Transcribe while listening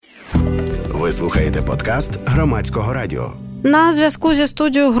Ви слухаєте подкаст Громадського радіо. На зв'язку зі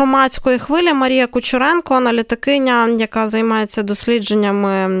студією Громадської хвилі Марія Кучеренко, аналітикиня, яка займається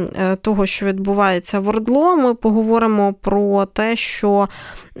дослідженнями того, що відбувається в ОРДЛО. Ми поговоримо про те, що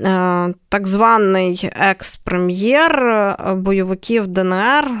так званий екс-прем'єр бойовиків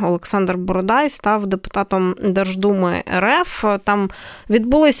ДНР Чим Бородай став депутатом Держдуми РФ. Там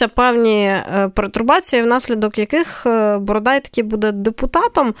відбулися певні перетурбації, внаслідок яких Бородай таки буде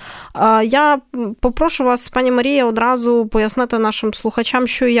депутатом. Я попрошу вас, пані Марія, одразу пояснити нашим слухачам,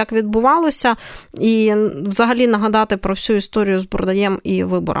 що і як відбувалося, і взагалі нагадати про всю історію з Бородаєм і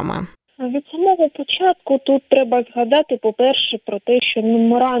виборами. Від самого початку тут треба згадати, по-перше, про те, що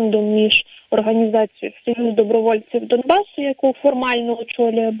меморандум між організацією Союз добровольців Донбасу, яку формально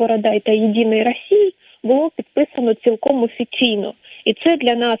очолює Бородай, та Єдиної Росії, було підписано цілком офіційно. І це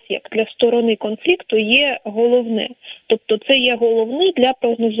для нас, як для сторони конфлікту, є головне. Тобто це є головне для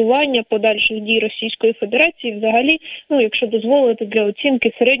прогнозування подальших дій Російської Федерації взагалі, якщо дозволити, для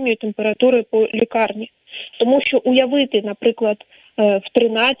оцінки середньої температури по лікарні. Тому що уявити, наприклад, в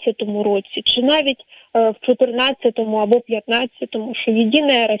 13-му році, чи навіть в 14-му або 15-му, що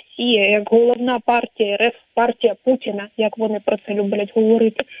Єдина Росія, як головна партія РФ, партія Путіна, як вони про це люблять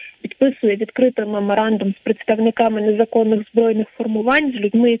говорити, підписує відкритий меморандум з представниками незаконних збройних формувань, з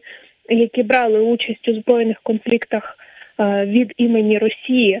людьми, які брали участь у збройних конфліктах від імені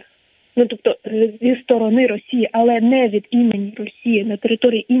Росії, тобто зі сторони Росії, але не від імені Росії на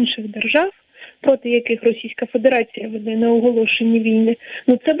території інших держав, проти яких Російська Федерація веде неоголошені війни,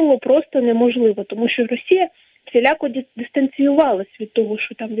 це було просто неможливо, тому що Росія всіляко дистанціювалась від того,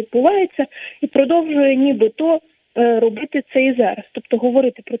 що там відбувається, і продовжує нібито робити це і зараз. Тобто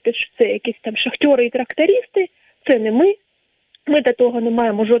говорити про те, що це якісь там шахтери і трактористи, це не ми до того не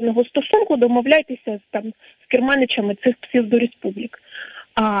маємо жодного стосунку, домовляйтеся з керманичами цих псевдореспублік.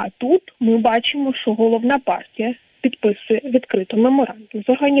 А тут ми бачимо, що головна партія підписує відкрито меморандум з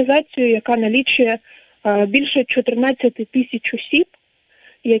організацією, яка налічує більше 14 тисяч осіб,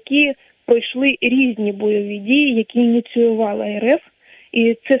 які пройшли різні бойові дії, які ініціювала РФ.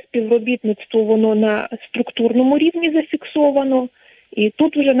 І це співробітництво, воно на структурному рівні зафіксовано. І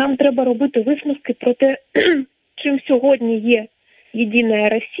тут вже нам треба робити висновки про те, чим сьогодні є Єдина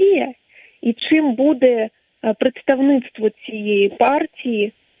Росія і чим буде представництво цієї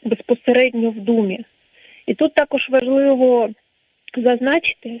партії безпосередньо в Думі. І тут також важливо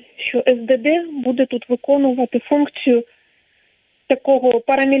зазначити, що СДД буде тут виконувати функцію такого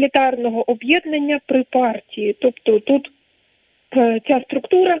парамілітарного об'єднання при партії. Тобто тут ця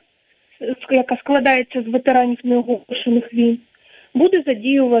структура, яка складається з ветеранів неоголошених війн, буде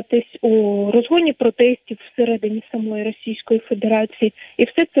задіюватись у розгоні протестів всередині самої Російської Федерації. І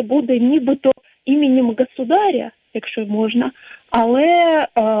все це буде нібито іменем государя, якщо можна,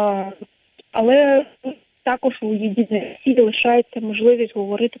 але також у Єдиній Росії лишається можливість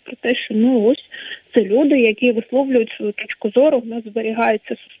говорити про те, що ось це люди, які висловлюють свою точку зору, у нас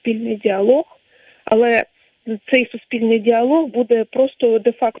зберігається суспільний діалог, але цей суспільний діалог буде просто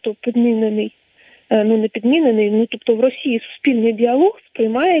де-факто підмінений, не підмінений, тобто в Росії суспільний діалог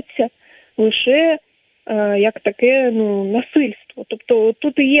сприймається лише як таке насильство. Тобто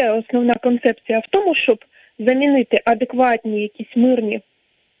тут і є основна концепція в тому, щоб замінити адекватні якісь мирні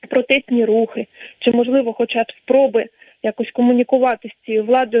протестні рухи, чи, можливо, хоча б спроби якось комунікувати з цією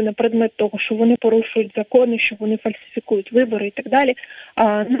владою на предмет того, що вони порушують закони, що вони фальсифікують вибори і так далі,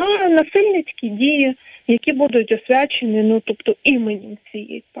 на насильницькі дії, які будуть освячені, тобто іменем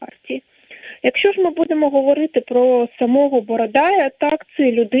цієї партії. Якщо ж ми будемо говорити про самого Бородая, так,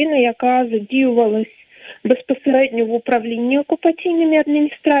 це людина, яка задіювалась безпосередньо в управлінні окупаційними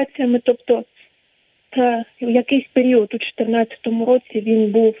адміністраціями, тобто в якийсь період у 2014 році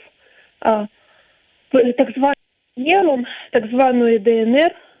він був так званим прем'єром так званої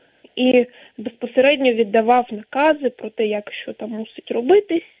ДНР і безпосередньо віддавав накази про те, як що там мусить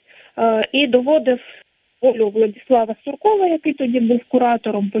робитись, і доводив волю Владислава Суркова, який тоді був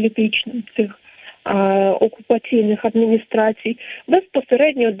куратором політичним цих окупаційних адміністрацій,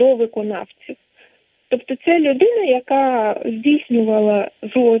 безпосередньо до виконавців. Тобто це людина, яка здійснювала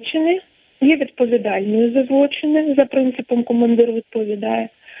злочини, є відповідальною за злочини, за принципом командир відповідає.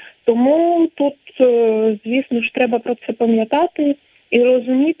 Тому тут, звісно ж, треба про це пам'ятати і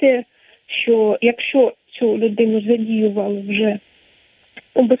розуміти, що якщо цю людину задіювали вже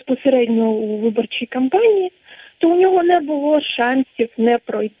безпосередньо у виборчій кампанії, то у нього не було шансів не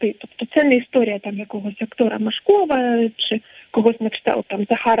пройти. Тобто це не історія якогось актора Машкова чи когось на кшталт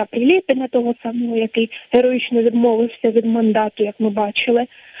Захара Прилєпіна, того самого, який героїчно відмовився від мандату, як ми бачили.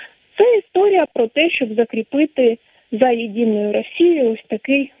 Це історія про те, щоб закріпити за Єдиною Росією ось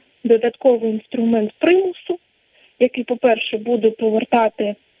такий додатковий інструмент примусу, який, по-перше, буде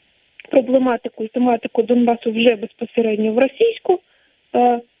повертати проблематику і тематику Донбасу вже безпосередньо в російську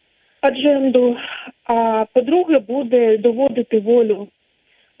адженду, а по-друге, буде доводити волю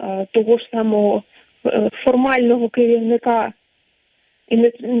того ж самого формального керівника,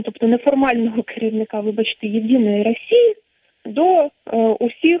 тобто неформального керівника, вибачте, єдиної Росії, до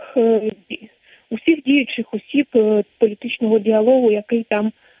усіх діючих осіб політичного діалогу, який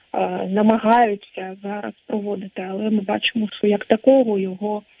там намагаються зараз проводити. Але ми бачимо, що як такого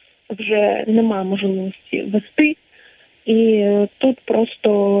його вже немає можливості вести. І тут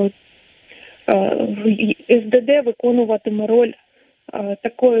просто СДД виконуватиме роль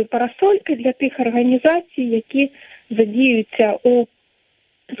такої парасольки для тих організацій, які задіються у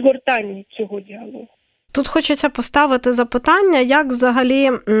згортанні цього діалогу. Тут хочеться поставити запитання, як взагалі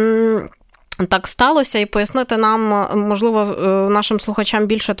так сталося, і пояснити нам, можливо, нашим слухачам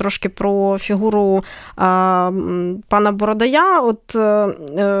більше трошки про фігуру пана Бородая. От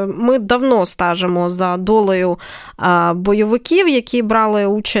ми давно стежимо за долею бойовиків, які брали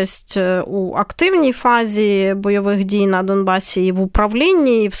участь у активній фазі бойових дій на Донбасі, і в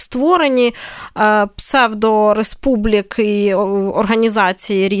управлінні, і в створенні псевдореспублік і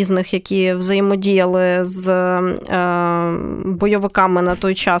організацій різних, які взаємодіяли з бойовиками на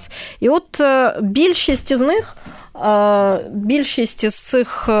той час. І от більшість із них, більшість із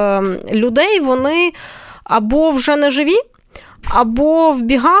цих людей, вони або вже не живі, або в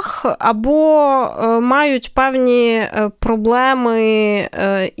бігах, або мають певні проблеми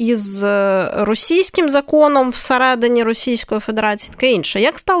із російським законом всередині Російської Федерації, таке інше.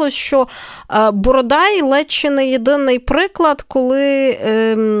 Як сталося, що Бородай ледь чи не єдиний приклад, коли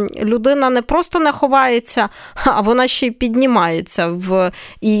людина не просто не ховається, а вона ще й піднімається в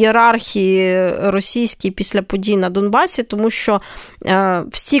ієрархії російській після подій на Донбасі, тому що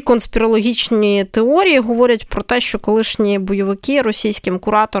всі конспірологічні теорії говорять про те, що колишні бойовики російським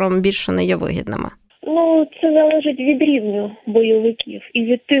кураторам більше не є вигідними? Це залежить від рівню бойовиків і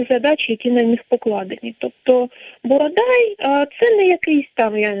від тих задач, які на них покладені. Тобто Бородай – це не якийсь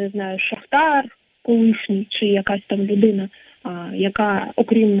там, я не знаю, шахтар колишній, чи якась там людина, яка,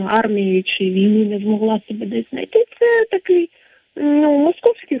 окрім армії чи війни, не змогла себе десь знайти. Це такий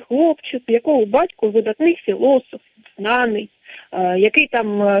московський хлопчик, якого батько видатний філософ, знаний, який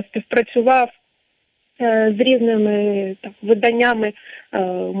там співпрацював з різними виданнями,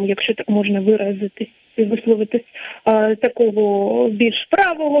 якщо так можна висловитись, такого більш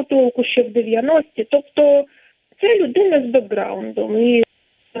правого толку ще в 90-ті. Тобто це людина з бекграундом. І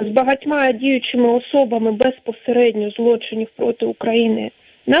з багатьма діючими особами безпосередньо злочинів проти України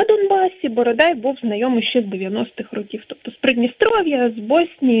на Донбасі Бородай був знайомий ще з 90-х років. Тобто з Придністров'я, з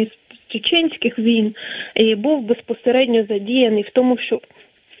Боснії, з чеченських війн. І був безпосередньо задіяний в тому, щоб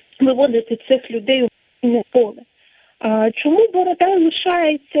виводити цих людей у поле. Чому Бородай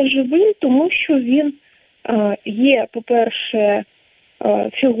лишається живим? Тому що він є, по-перше,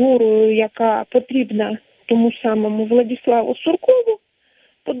 фігурою, яка потрібна тому самому Владиславу Суркову.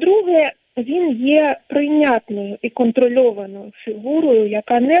 По-друге, він є прийнятною і контрольованою фігурою,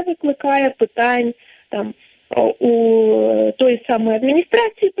 яка не викликає питань там у той самої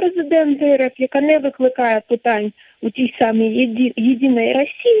адміністрації президента РФ, яка не викликає питань у тій самій єдиній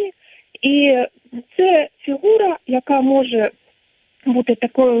Росії. І це фігура, яка може бути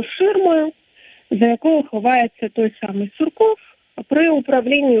такою ширмою, за якою ховається той самий Сурков при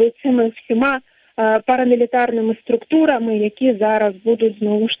управлінні цими всіма парамілітарними структурами, які зараз будуть,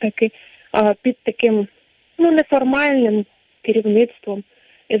 знову ж таки, під таким неформальним керівництвом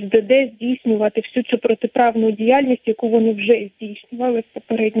СДД здійснювати всю цю протиправну діяльність, яку вони вже здійснювали в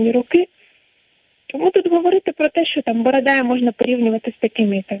попередні роки. Тому тут говорити про те, що там Бородая можна порівнювати з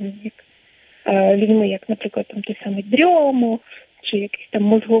такими людьми, як, наприклад, там той самий Дрьомов, чи якийсь там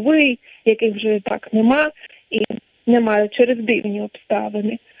Мозговий, яких вже так нема, і немає через дивні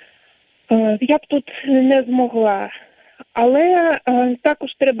обставини. Я б тут не змогла. Але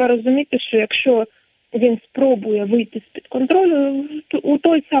також треба розуміти, що якщо він спробує вийти з-під контролю, то у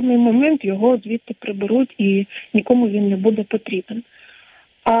той самий момент його звідти приберуть і нікому він не буде потрібен.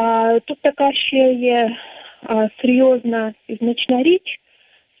 А тут така ще є серйозна і значна річ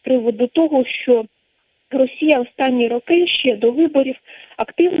з приводу того, що Росія останні роки ще до виборів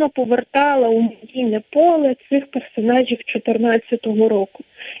активно повертала у медійне поле цих персонажів 2014 року.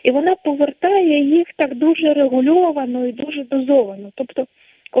 І вона повертає їх так дуже регульовано і дуже дозовано. Тобто,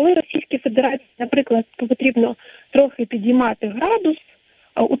 коли Російській Федерації, наприклад, потрібно трохи підіймати градус,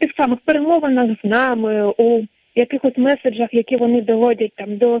 у тих самих перемовинах з нами, у якихось меседжах, які вони доводять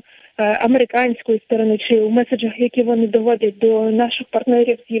там до американської сторони, чи у меседжах, які вони доводять до наших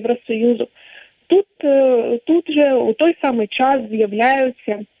партнерів з Євросоюзу. Тут же у той самий час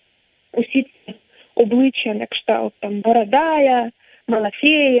з'являються усі ці обличчя на кшталт там Бородая,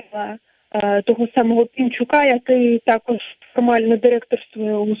 Малафєєва, того самого Пінчука, який також формально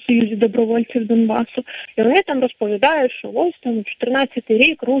директорствує у Союзі добровольців Донбасу. І вони там розповідають, що ось там 14-й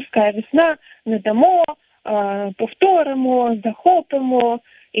рік, руська весна, не дамо, повторимо, захопимо,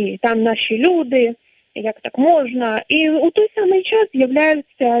 і там наші люди, як так можна. І у той самий час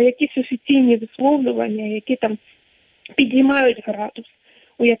з'являються якісь офіційні висловлювання, які там підіймають градус,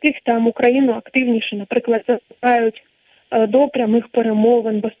 у яких там Україну активніше, наприклад, закликають до прямих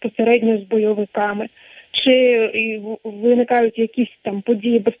перемовин безпосередньо з бойовиками, чи виникають якісь там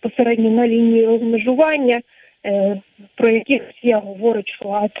події безпосередньо на лінії розмежування, про які Росія говорить, що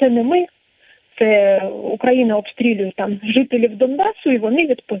а це не ми, це Україна обстрілює там жителів Донбасу і вони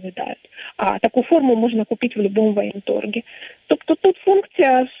відповідають. А таку форму можна купити в будь-якому воєнторгі. Тобто тут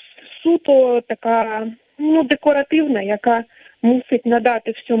функція суто така, декоративна, яка мусить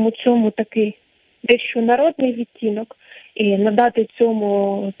надати всьому цьому такий дещо народний відтінок і надати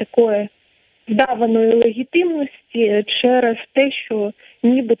цьому такої вдаваної легітимності через те, що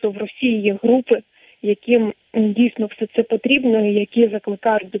нібито в Росії є групи, яким дійсно все це потрібно і які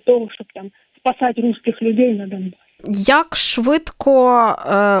закликають до того, щоб там спасати русських людей на Донбасі. Як швидко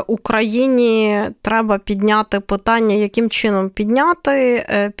Україні треба підняти питання, яким чином підняти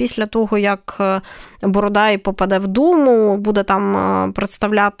після того, як Бородай попаде в Думу, буде там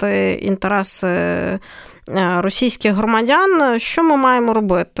представляти інтереси російських громадян? Що ми маємо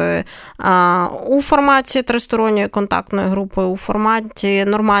робити у форматі тристоронньої контактної групи, у форматі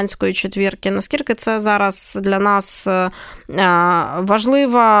нормандської четвірки? Наскільки це зараз для нас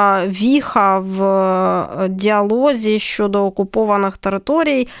важлива віха в діалозі щодо окупованих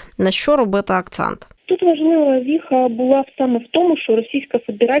територій? На що робити акцент? Тут важлива віха була саме в тому, що Російська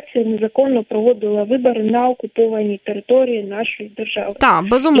Федерація незаконно проводила вибори на окупованій території нашої держави. Так,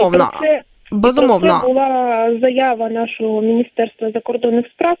 безумовно. Безумовно. Це була заява нашого Міністерства закордонних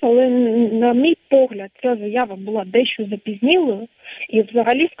справ, але, на мій погляд, ця заява була дещо запізнілою і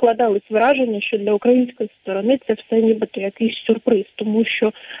взагалі складалось враження, що для української сторони це все нібито якийсь сюрприз, тому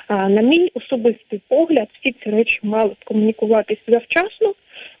що, на мій особистий погляд, всі ці речі мали б комунікуватися завчасно,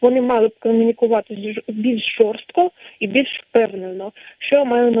 вони мали б комунікувати більш жорстко і більш впевнено. Що я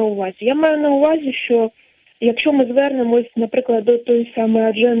маю на увазі? Я маю на увазі, що якщо ми звернемось, наприклад, до тої самої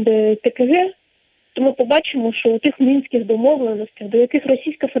адженди ТКГ, то ми побачимо, що у тих мінських домовленостях, до яких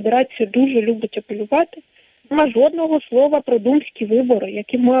Російська Федерація дуже любить апелювати, нема жодного слова про думські вибори,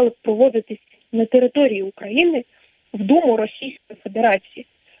 які мали б проводитись на території України в Думу Російської Федерації.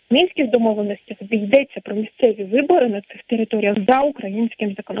 В мінських домовленостях йдеться про місцеві вибори на цих територіях за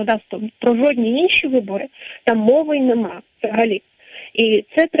українським законодавством. Про жодні інші вибори там мови й нема взагалі. І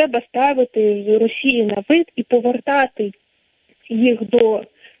це треба ставити з Росії на вид і повертати їх до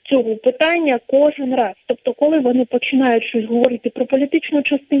цього питання кожен раз. Тобто, коли вони починають щось говорити про політичну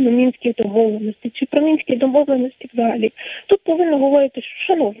частину мінських домовленостей чи про мінські домовленості взагалі, тут повинно говорити, що,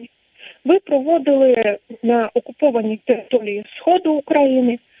 шановні, ви проводили на окупованій території Сходу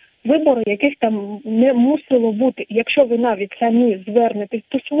України вибори, яких там не мусило бути. Якщо ви навіть самі звернетесь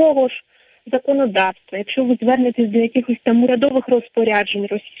до свого ж законодавства, якщо ви звернетесь до якихось там урядових розпоряджень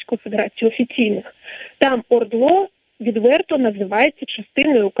Російської Федерації офіційних, там ОРДЛО відверто називається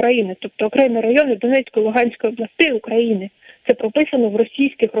частиною України, тобто окремі райони Донецької, Луганської областей України. Це прописано в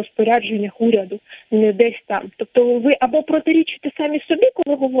російських розпорядженнях уряду, не десь там. Тобто ви або протирічите самі собі,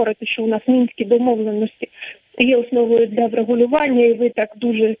 коли говорите, що у нас мінські домовленості є основою для врегулювання, і ви так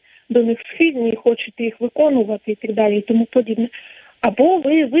дуже до них схильні і хочете їх виконувати і так далі і тому подібне. Або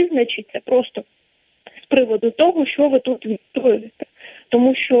ви визначите просто з приводу того, що ви тут відстоюєте.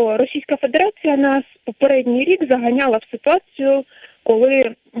 Тому що Російська Федерація нас попередній рік заганяла в ситуацію,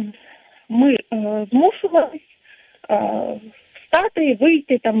 коли ми змушувалися встати і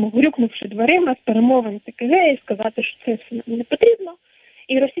вийти, там, грюкнувши дверима з перемовин ТКГ і сказати, що це все нам не потрібно.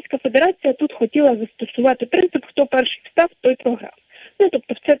 І Російська Федерація тут хотіла застосувати принцип, хто перший встав, той програв.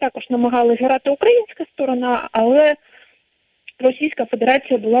 Тобто в це також намагалась грати українська сторона, але Російська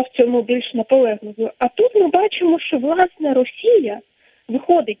Федерація була в цьому більш наполегливою. А тут ми бачимо, що, власне, Росія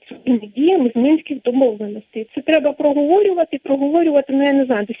виходить своїми діями з мінських домовленостей. Це треба проговорювати, я не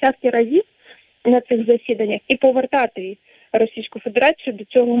знаю, десятки разів на цих засіданнях і повертати Російську Федерацію до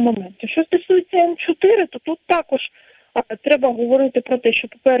цього моменту. Що стосується М4, то тут також треба говорити про те, що,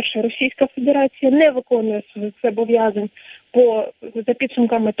 по-перше, Російська Федерація не виконує своїх зобов'язань за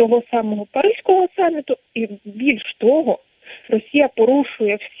підсумками того самого Паризького саміту, і більш того, Росія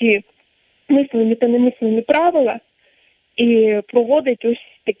порушує всі мислені та немислені правила і проводить ось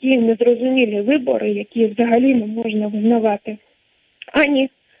такі незрозумілі вибори, які взагалі не можна визнавати ані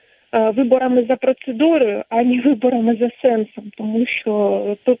виборами за процедурою, ані виборами за сенсом, тому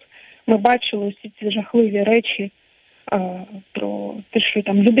що тут ми бачили всі ці жахливі речі про те, що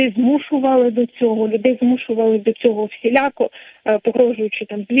там людей змушували до цього всіляко, погрожуючи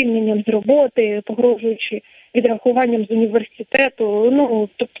там звільненням з роботи, погрожуючи відрахуванням з університету.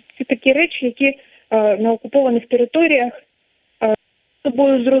 Тобто це такі речі, які на окупованих територіях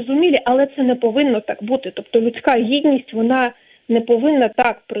собою зрозумілі, але це не повинно так бути. Тобто людська гідність, вона не повинна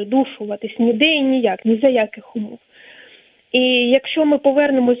так придушуватись ніде і ніяк, ні за яких умов. І якщо ми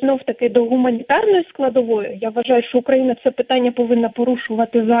повернемось знов-таки до гуманітарної складової, я вважаю, що Україна це питання повинна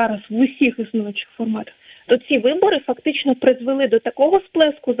порушувати зараз в усіх існуючих форматах, то ці вибори фактично призвели до такого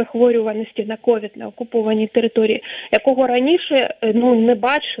сплеску захворюваності на ковід на окупованій території, якого раніше не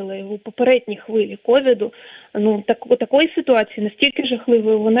бачили у попередній хвилі ковіду. Такої ситуації настільки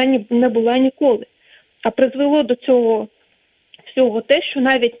жахливою вона не була ніколи. А призвело до цього всього те, що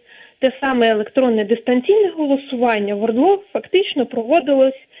навіть те саме електронне дистанційне голосування в ОРДЛО фактично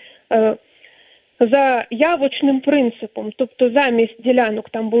проводилось за явочним принципом. Тобто замість ділянок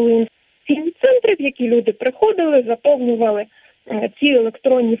там були інформаційні центри, в які люди приходили, заповнювали ці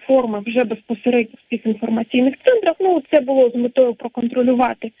електронні форми вже безпосередньо в цих інформаційних центрах. Це було з метою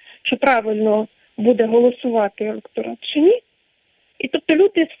проконтролювати, чи правильно буде голосувати електорат чи ні. І тобто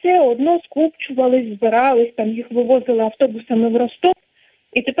люди все одно скупчувались, збирались, там їх вивозили автобусами в Ростов.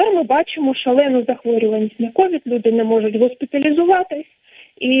 І тепер ми бачимо шалену захворюваність на ковід, люди не можуть госпіталізуватись.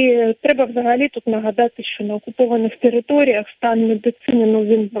 І треба взагалі тут нагадати, що на окупованих територіях стан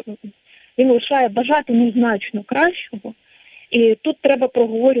медицини, він лишає бажати значно кращого. І тут треба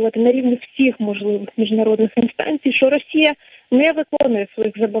проговорювати на рівні всіх можливих міжнародних інстанцій, що Росія не виконує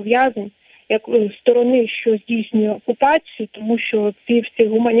своїх зобов'язань як сторони, що здійснює окупацію, тому що ці всі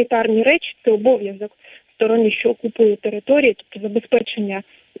гуманітарні речі – це обов'язок сторони, що окупує території, тобто забезпечення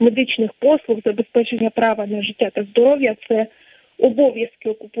медичних послуг, забезпечення права на життя та здоров'я – це обов'язки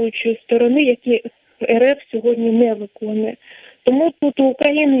окупуючої сторони, які РФ сьогодні не виконує. Тому тут у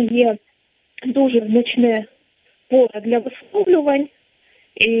України є дуже значне поле для висловлювань,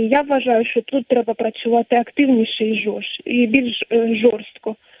 і я вважаю, що тут треба працювати активніше і більш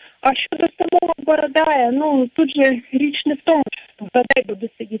жорстко. А щодо самого Бородая, тут же річ не в тому, що Бородай буде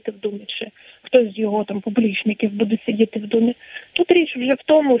сидіти в Думі, чи хтось з його там публічників буде сидіти в Думі. Тут річ вже в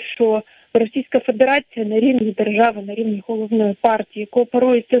тому, що Російська Федерація на рівні держави, на рівні головної партії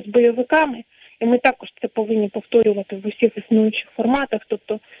кооперується з бойовиками, і ми також це повинні повторювати в усіх існуючих форматах,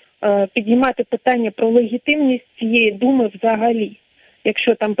 тобто піднімати питання про легітимність цієї Думи взагалі.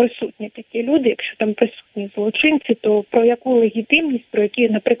 Якщо там присутні такі люди, якщо там присутні злочинці, то про яку легітимність, про які,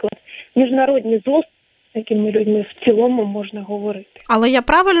 наприклад, міжнародні злочини з такими людьми в цілому можна говорити. Але я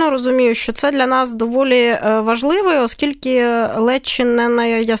правильно розумію, що це для нас доволі важливо, оскільки ледь чи не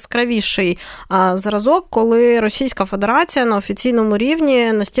найяскравіший зразок, коли Російська Федерація на офіційному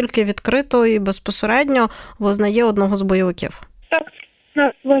рівні настільки відкрито і безпосередньо визнає одного з бойовиків. Так, для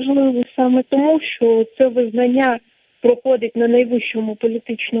нас важливо саме тому, що це визнання проходить на найвищому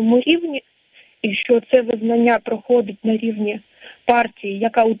політичному рівні, і що це визнання проходить на рівні партії,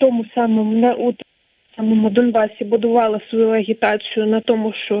 яка у тому самому Донбасі будувала свою агітацію на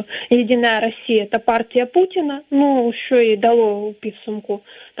тому, що «Єдина Росія» – та партія Путіна, що і дало у підсумку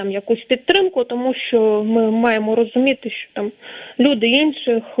там якусь підтримку, тому що ми маємо розуміти, що там люди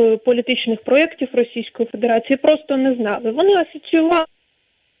інших політичних проєктів Російської Федерації просто не знали. Вони асоціювали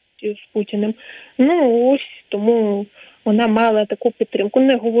з Путіним. Ось тому вона мала таку підтримку,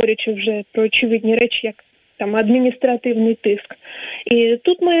 не говорячи вже про очевидні речі, як там адміністративний тиск. І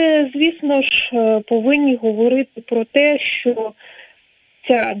тут ми, звісно ж, повинні говорити про те, що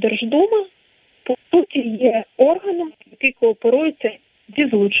ця Держдума, по суті, є органом, який кооперується зі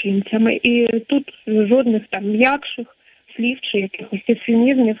злочинцями. І тут жодних там м'якших слів чи якихось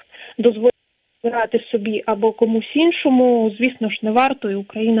ефемізмів дозволяти збирати собі або комусь іншому, звісно ж, не варто, і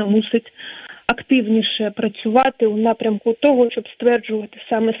Україна мусить активніше працювати у напрямку того, щоб стверджувати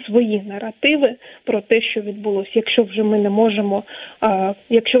саме свої наративи про те, що відбулося. Якщо вже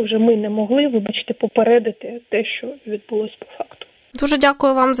ми не могли, вибачте, попередити те, що відбулося по факту. Дуже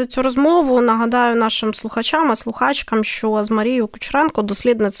дякую вам за цю розмову. Нагадаю нашим слухачам і слухачкам, що з Марією Кучеренко,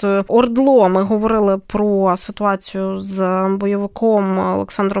 дослідницею ОРДЛО, ми говорили про ситуацію з бойовиком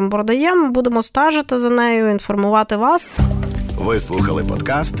Олександром Бородаєм. Будемо стежити за нею, інформувати вас. Ви слухали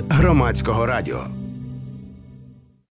подкаст Громадського радіо.